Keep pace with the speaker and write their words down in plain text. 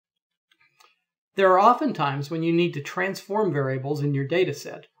There are often times when you need to transform variables in your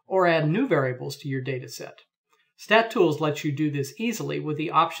dataset or add new variables to your dataset. StatTools lets you do this easily with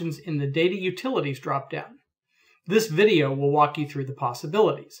the options in the Data Utilities dropdown. This video will walk you through the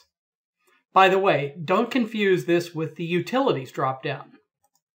possibilities. By the way, don't confuse this with the Utilities dropdown.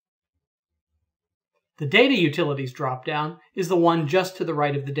 The Data Utilities dropdown is the one just to the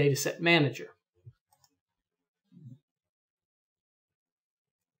right of the Dataset Manager.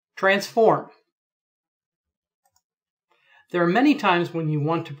 Transform. There are many times when you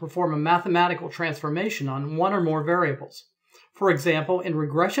want to perform a mathematical transformation on one or more variables. For example, in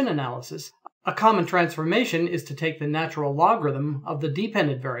regression analysis, a common transformation is to take the natural logarithm of the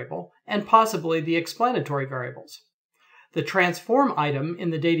dependent variable and possibly the explanatory variables. The transform item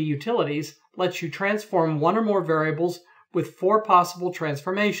in the data utilities lets you transform one or more variables with 4 possible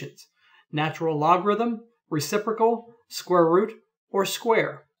transformations: natural logarithm, reciprocal, square root, or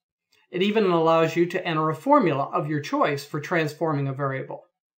square. It even allows you to enter a formula of your choice for transforming a variable.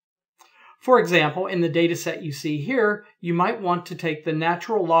 For example, in the dataset you see here, you might want to take the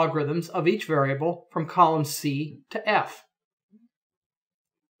natural logarithms of each variable from column C to F.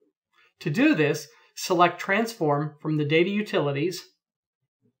 To do this, select Transform from the Data Utilities,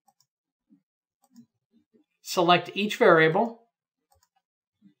 select each variable,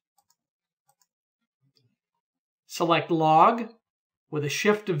 select Log with a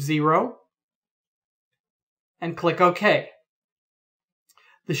shift of 0, and click OK.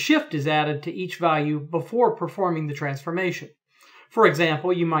 The shift is added to each value before performing the transformation. For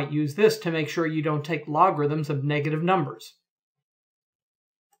example, you might use this to make sure you don't take logarithms of negative numbers.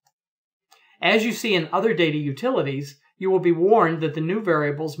 As you see in other data utilities, you will be warned that the new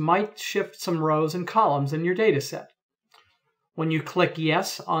variables might shift some rows and columns in your dataset. When you click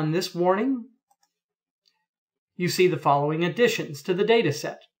Yes on this warning, you see the following additions to the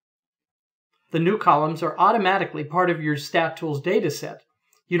dataset. The new columns are automatically part of your StatTools dataset.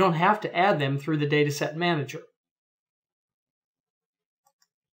 You don't have to add them through the Dataset Manager.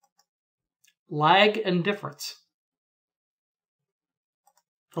 Lag and difference.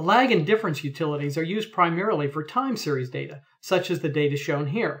 The lag and difference utilities are used primarily for time series data, such as the data shown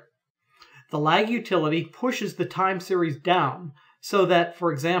here. The lag utility pushes the time series down so that,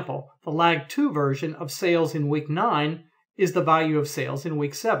 for example, the lag 2 version of sales in week 9 is the value of sales in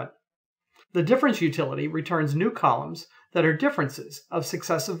week 7. The difference utility returns new columns that are differences of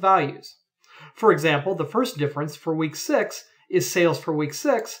successive values. For example, the first difference for week 6 is sales for week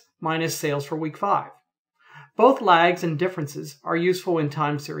 6 minus sales for week 5. Both lags and differences are useful in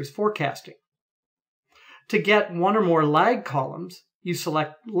time series forecasting. To get one or more lag columns, you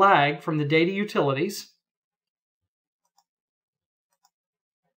select Lag from the Data Utilities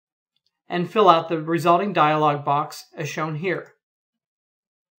and fill out the resulting dialog box as shown here.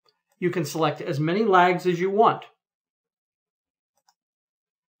 You can select as many lags as you want.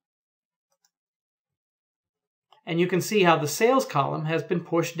 And you can see how the sales column has been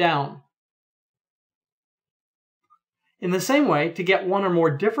pushed down. In the same way, to get one or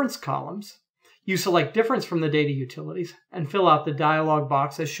more difference columns, you select Difference from the Data Utilities and fill out the dialog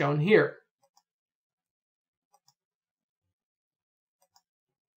box as shown here.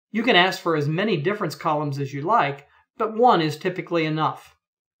 You can ask for as many difference columns as you like, but one is typically enough.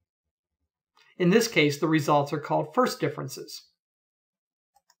 In this case, the results are called first differences.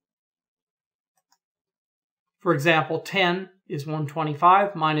 For example, 10 is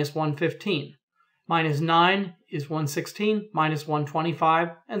 125 minus 115. Minus 9 is 116 minus 125,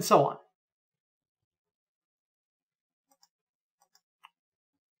 and so on.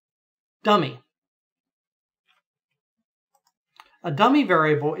 Dummy. A dummy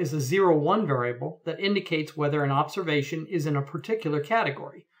variable is a 0-1 variable that indicates whether an observation is in a particular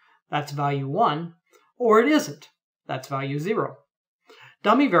category. That's value 1, or it isn't. That's value 0.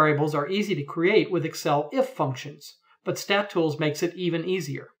 Dummy variables are easy to create with Excel if functions, but StatTools makes it even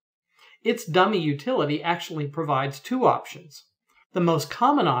easier. Its dummy utility actually provides 2 options. The most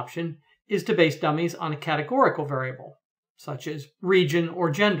common option is to base dummies on a categorical variable, such as region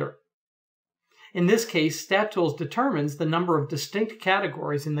or gender. In this case, StatTools determines the number of distinct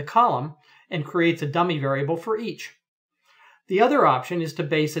categories in the column and creates a dummy variable for each. The other option is to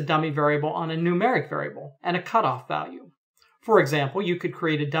base a dummy variable on a numeric variable and a cutoff value. For example, you could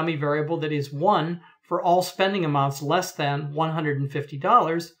create a dummy variable that is 1 for all spending amounts less than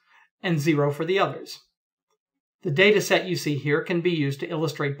 $150 and 0 for the others. The dataset you see here can be used to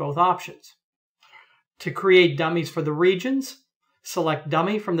illustrate both options. To create dummies for the regions, select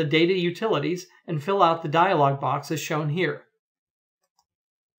Dummy from the Data Utilities and fill out the dialog box as shown here.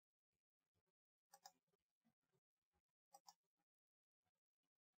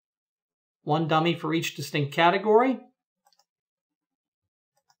 one dummy for each distinct category.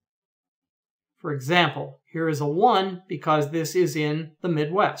 For example, here is a 1 because this is in the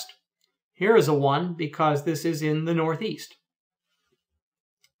Midwest. Here is a 1 because this is in the Northeast.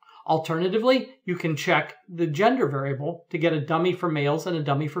 Alternatively, you can check the gender variable to get a dummy for males and a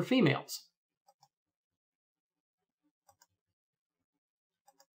dummy for females.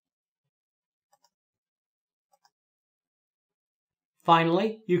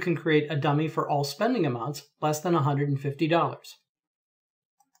 Finally, you can create a dummy for all spending amounts less than $150.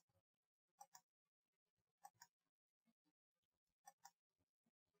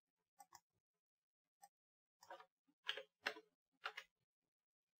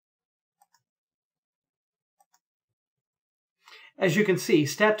 As you can see,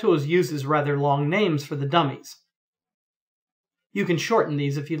 StatTools uses rather long names for the dummies. You can shorten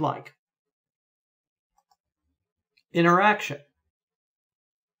these if you like. Interaction.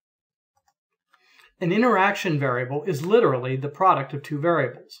 An interaction variable is literally the product of two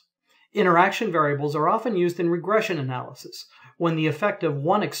variables. Interaction variables are often used in regression analysis, when the effect of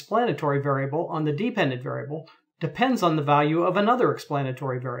one explanatory variable on the dependent variable depends on the value of another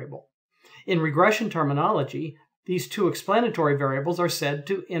explanatory variable. In regression terminology, these two explanatory variables are said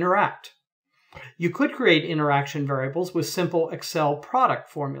to interact. You could create interaction variables with simple Excel product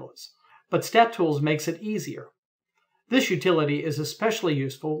formulas, but StatTools makes it easier. This utility is especially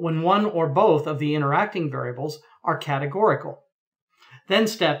useful when one or both of the interacting variables are categorical. Then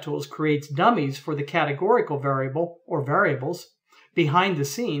StatTools creates dummies for the categorical variable or variables behind the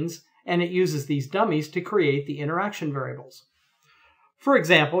scenes, and it uses these dummies to create the interaction variables. For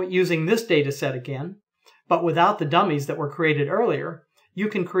example, using this data set again, but without the dummies that were created earlier, you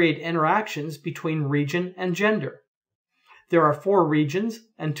can create interactions between region and gender. There are 4 regions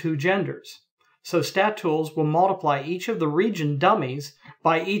and 2 genders. So StatTools will multiply each of the region dummies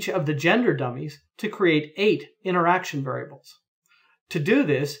by each of the gender dummies to create 8 interaction variables. To do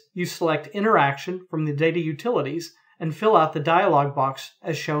this, you select Interaction from the data utilities and fill out the dialog box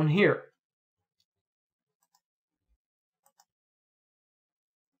as shown here.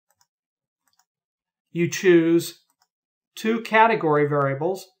 You choose 2 category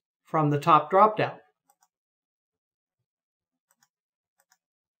variables from the top dropdown.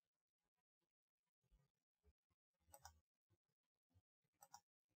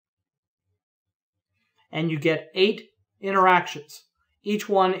 And you get 8 interactions. Each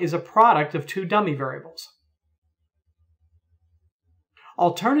one is a product of 2 dummy variables.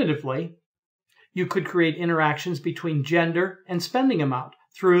 Alternatively, you could create interactions between gender and spending amount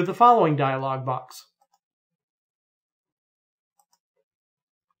through the following dialog box.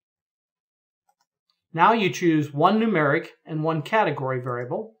 Now you choose 1 numeric and 1 category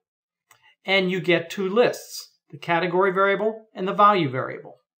variable, and you get 2 lists, the category variable and the value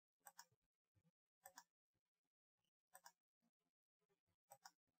variable.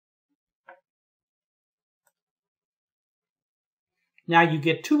 Now you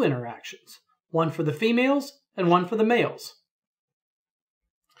get 2 interactions, one for the females and one for the males.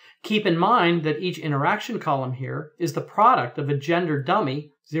 Keep in mind that each interaction column here is the product of a gender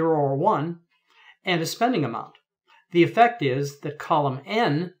dummy, 0 or 1, and a spending amount. The effect is that column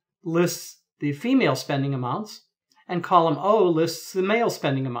N lists the female spending amounts, and column O lists the male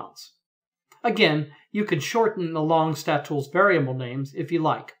spending amounts. Again, you can shorten the long StatTools variable names if you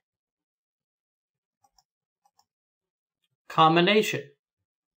like. Combination.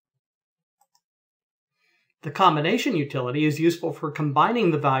 The combination utility is useful for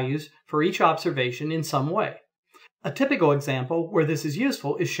combining the values for each observation in some way. A typical example where this is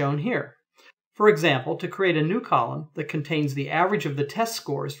useful is shown here. For example, to create a new column that contains the average of the test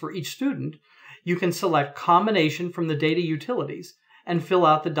scores for each student, you can select Combination from the data utilities and fill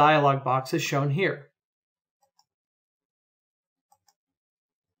out the dialog box as shown here.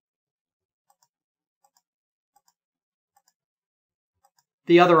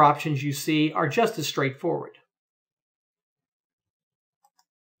 The other options you see are just as straightforward.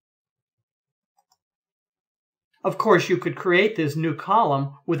 Of course, you could create this new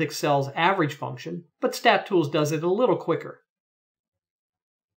column with Excel's average function, but StatTools does it a little quicker.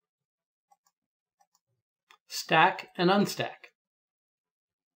 Stack and unstack.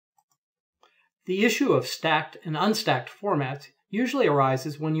 The issue of stacked and unstacked formats usually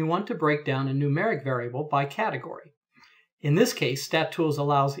arises when you want to break down a numeric variable by category. In this case, StatTools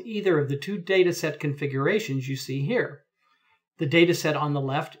allows either of the 2 dataset configurations you see here. The dataset on the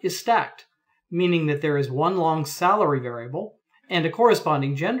left is stacked, meaning that there is one long salary variable and a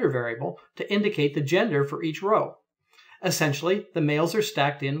corresponding gender variable to indicate the gender for each row. Essentially, the males are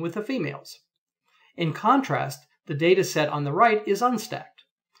stacked in with the females. In contrast, the dataset on the right is unstacked.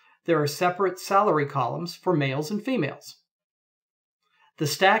 there are separate salary columns for males and females. The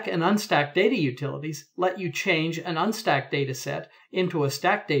stack and unstack data utilities let you change an unstacked dataset into a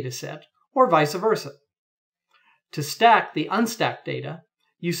stacked dataset, or vice versa. To stack the unstacked data,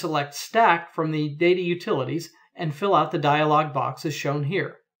 you select Stack from the data utilities and fill out the dialog box as shown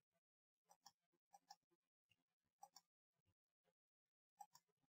here.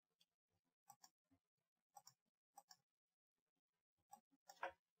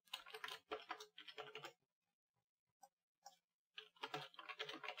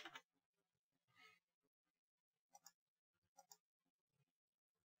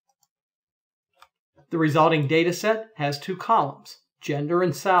 The resulting dataset has two columns, gender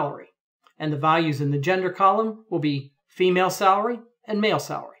and salary, and the values in the gender column will be female salary and male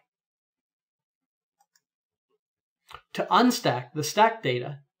salary. To unstack the stacked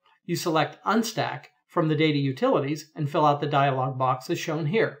data, you select Unstack from the data utilities and fill out the dialog box as shown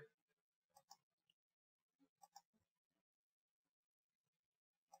here.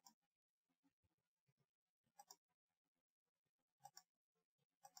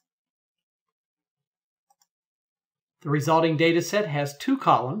 The resulting dataset has two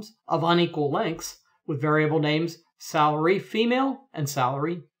columns of unequal lengths with variable names salary female and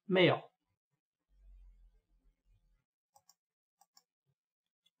salary male.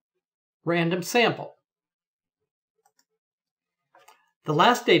 Random sample. The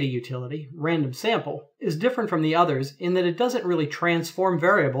last data utility, random sample, is different from the others in that it doesn't really transform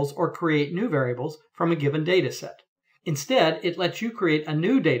variables or create new variables from a given dataset. Instead, it lets you create a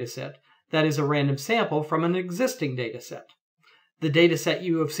new dataset that is a random sample from an existing dataset. The dataset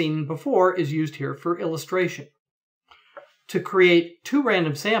you have seen before is used here for illustration. To create two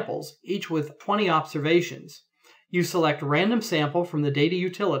random samples, each with 20 observations, you select Random Sample from the data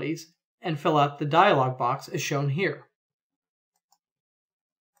utilities and fill out the dialog box as shown here.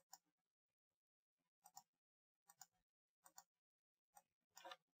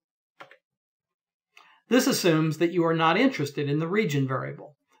 This assumes that you are not interested in the region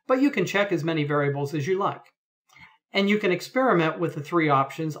variable, but you can check as many variables as you like. And you can experiment with the three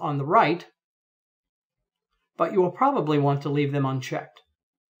options on the right, but you will probably want to leave them unchecked.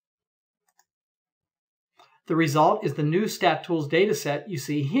 The result is the new StatTools dataset you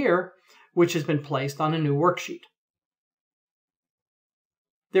see here, which has been placed on a new worksheet.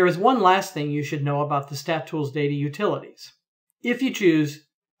 There is one last thing you should know about the StatTools data utilities. If you choose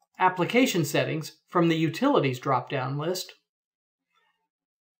Application Settings from the Utilities drop-down list,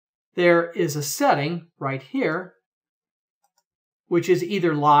 there is a setting right here which is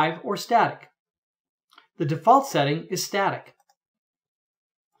either live or static. The default setting is static.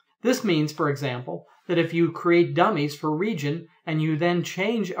 This means, for example, that if you create dummies for region and you then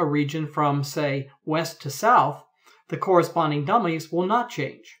change a region from, say, west to south, the corresponding dummies will not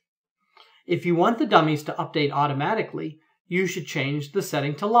change. If you want the dummies to update automatically, you should change the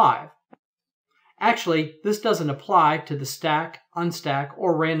setting to live. Actually, this doesn't apply to the stack, unstack,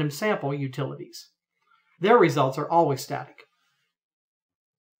 or random sample utilities. Their results are always static.